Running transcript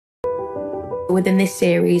Within this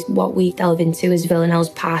series, what we delve into is Villanelle's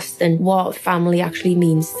past and what family actually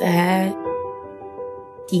means to her.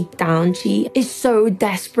 Deep down, she is so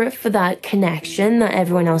desperate for that connection that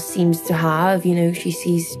everyone else seems to have. You know, she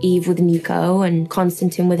sees Eve with Nico and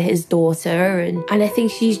Constantine with his daughter, and I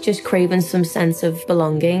think she's just craving some sense of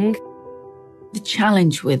belonging. The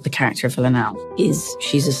challenge with the character of Villanelle is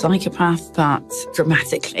she's a psychopath, but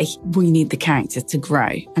dramatically, we need the character to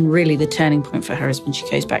grow. And really the turning point for her is when she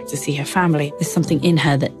goes back to see her family. There's something in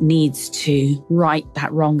her that needs to right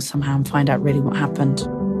that wrong somehow and find out really what happened.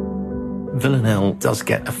 Villanelle does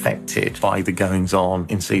get affected by the goings-on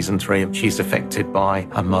in season 3. She's affected by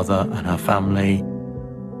her mother and her family.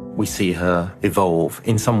 We see her evolve.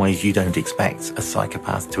 In some ways, you don't expect a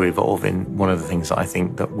psychopath to evolve. And one of the things I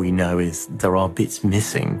think that we know is there are bits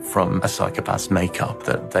missing from a psychopath's makeup,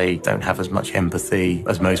 that they don't have as much empathy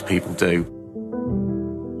as most people do.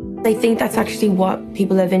 I think that's actually what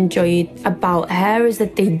people have enjoyed about her, is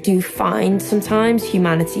that they do find sometimes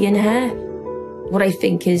humanity in her. What I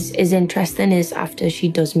think is interesting is after she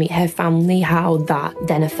does meet her family, how that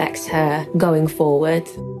then affects her going forward.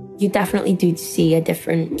 You definitely do see a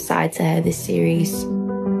different side to her this series.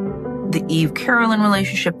 The Eve-Carolyn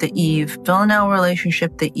relationship, the Eve-Villanelle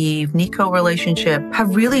relationship, the Eve-Nico relationship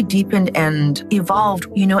have really deepened and evolved,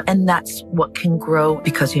 you know, and that's what can grow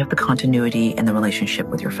because you have the continuity in the relationship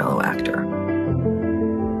with your fellow actor.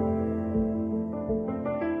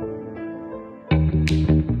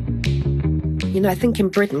 You know, I think in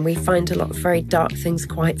Britain we find a lot of very dark things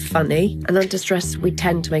quite funny, and under stress we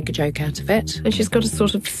tend to make a joke out of it. And she's got a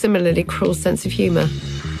sort of similarly cruel sense of humour.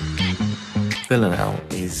 Villanelle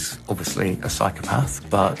is obviously a psychopath,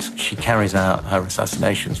 but she carries out her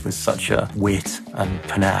assassinations with such a wit and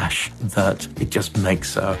panache that it just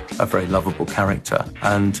makes her a very lovable character.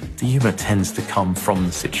 And the humour tends to come from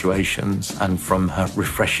the situations and from her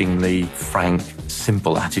refreshingly frank,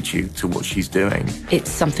 simple attitude to what she's doing. It's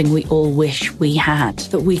something we all wish we had,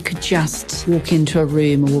 that we could just walk into a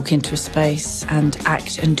room or walk into a space and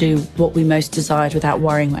act and do what we most desired without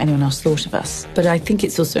worrying what anyone else thought of us. But I think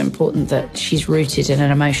it's also important that she's rooted in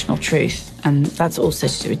an emotional truth, and that's also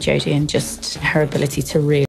to do with Jodie and just her ability to really